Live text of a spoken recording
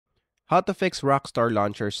how to fix Rockstar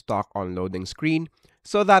Launcher Stuck on loading screen.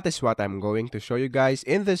 So that is what I'm going to show you guys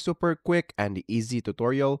in this super quick and easy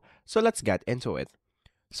tutorial. So let's get into it.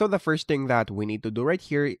 So the first thing that we need to do right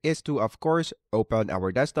here is to, of course, open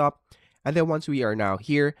our desktop. And then once we are now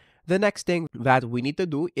here, the next thing that we need to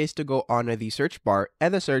do is to go on the search bar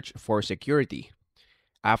and the search for security.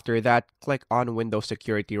 After that, click on Windows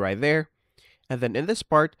Security right there. And then in this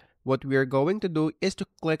part, what we are going to do is to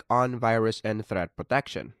click on Virus and Threat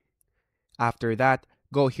Protection. After that,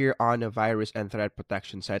 go here on Virus and Threat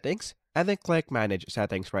Protection Settings, and then click Manage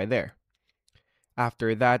Settings right there.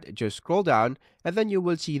 After that, just scroll down, and then you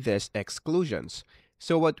will see this Exclusions.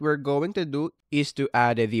 So what we're going to do is to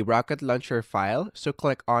add the Rocket Launcher file, so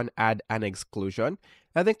click on Add an Exclusion,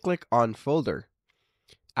 and then click on Folder.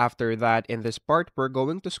 After that, in this part, we're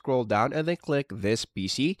going to scroll down and then click this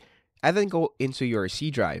PC, and then go into your C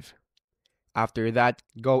drive. After that,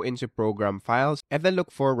 go into Program Files, and then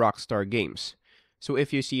look for Rockstar Games. So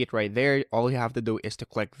if you see it right there, all you have to do is to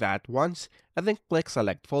click that once, and then click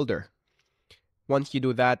Select Folder. Once you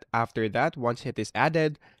do that, after that, once it is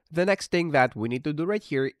added, the next thing that we need to do right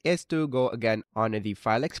here is to go again on the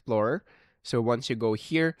File Explorer. So once you go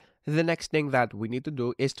here, the next thing that we need to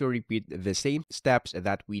do is to repeat the same steps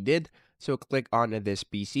that we did. So click on this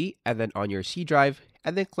PC and then on your C drive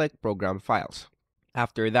and then click Program Files.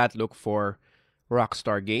 After that, look for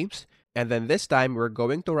Rockstar Games. And then this time, we're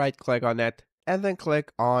going to right click on it and then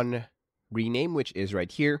click on Rename, which is right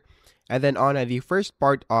here. And then on the first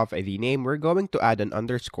part of the name, we're going to add an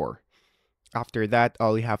underscore. After that,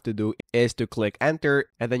 all you have to do is to click Enter,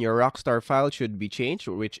 and then your Rockstar file should be changed,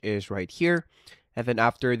 which is right here. And then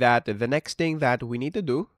after that, the next thing that we need to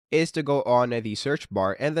do is to go on the search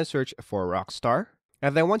bar and then search for Rockstar.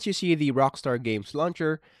 And then once you see the Rockstar Games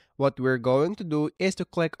Launcher, what we're going to do is to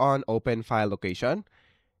click on Open File Location.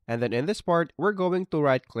 And then in this part, we're going to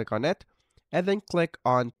right click on it and then click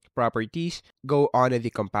on Properties, go on the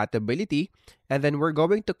Compatibility, and then we're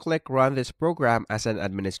going to click Run this program as an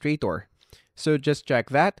administrator. So just check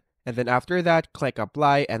that, and then after that, click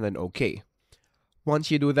Apply and then OK.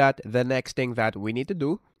 Once you do that, the next thing that we need to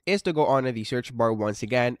do is to go on the search bar once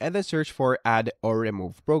again and then search for Add or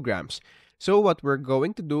Remove Programs. So what we're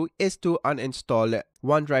going to do is to uninstall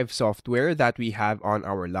OneDrive software that we have on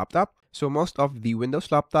our laptop. So most of the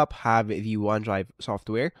Windows laptop have the OneDrive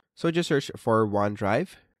software. So just search for OneDrive.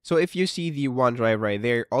 So if you see the OneDrive right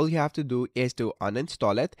there, all you have to do is to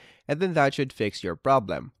uninstall it, and then that should fix your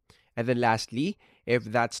problem. And then lastly, if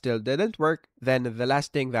that still didn't work, then the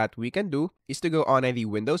last thing that we can do is to go on the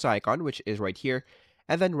Windows icon, which is right here,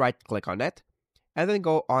 and then right click on it, and then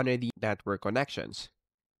go on the Network Connections.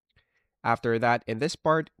 After that, in this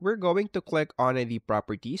part, we're going to click on the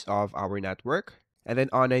properties of our network, and then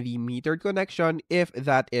on the metered connection, if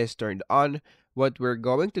that is turned on, what we're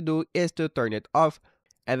going to do is to turn it off,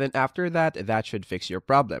 and then after that, that should fix your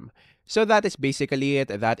problem. So that is basically it.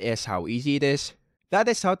 That is how easy it is. That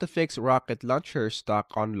is how to fix Rocket Launcher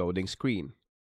Stuck on loading screen.